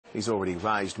He's already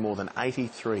raised more than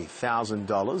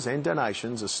 $83,000 and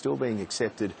donations are still being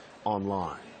accepted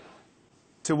online.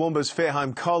 Toowoomba's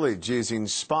Fairholme College is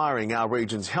inspiring our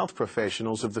region's health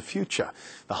professionals of the future.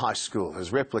 The high school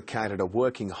has replicated a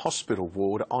working hospital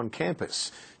ward on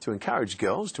campus to encourage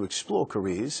girls to explore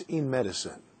careers in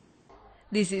medicine.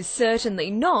 This is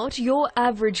certainly not your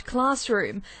average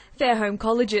classroom. Fairholme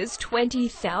College's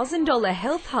 $20,000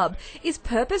 health hub is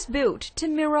purpose-built to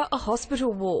mirror a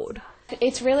hospital ward.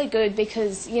 It's really good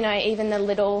because, even the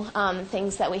little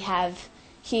things that we have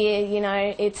here,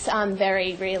 it's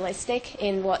very realistic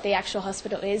in what the actual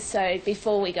hospital is. So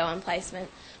before we go on placement,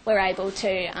 we're able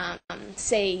to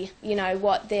see,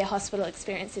 what their hospital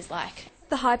experience is like.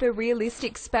 The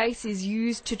hyper-realistic space is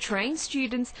used to train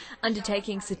students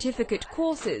undertaking certificate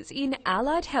courses in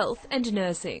allied health and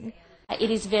nursing. It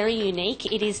is very unique.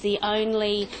 It is the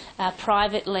only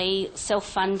privately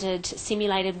self-funded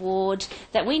simulated ward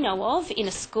that we know of in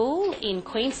a school in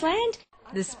Queensland.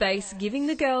 The space giving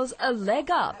the girls a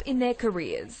leg up in their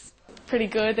careers. Pretty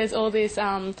good. There's all this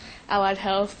allied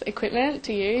health equipment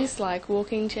to use, like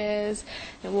walking chairs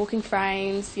and walking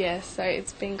frames. Yes, so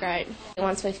it's been great.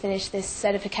 Once we finish this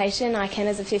certification, I can,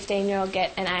 as a 15-year-old,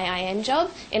 get an AIN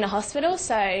job in a hospital,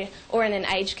 or in an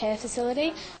aged care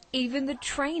facility. Even the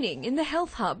training in the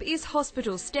health hub is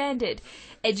hospital standard.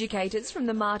 Educators from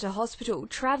the Mater Hospital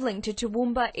travelling to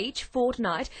Toowoomba each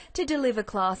fortnight to deliver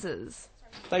classes.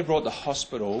 They brought the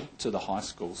hospital to the high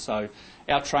school, so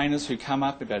our trainers who come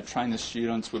up, we're about to train the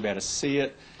students, we're about to see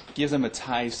it, give them a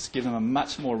taste, give them a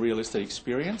much more realistic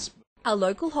experience. Our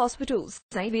local hospitals,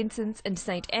 St Vincent's and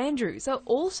St Andrews, are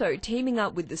also teaming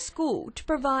up with the school to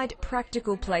provide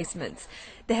practical placements.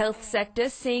 The health sector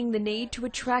seeing the need to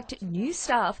attract new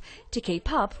staff to keep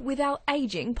up with our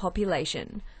ageing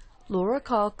population. Laura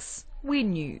Cox,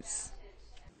 Win News.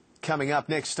 Coming up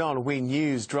next on Win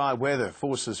News, dry weather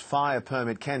forces fire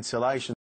permit cancellation.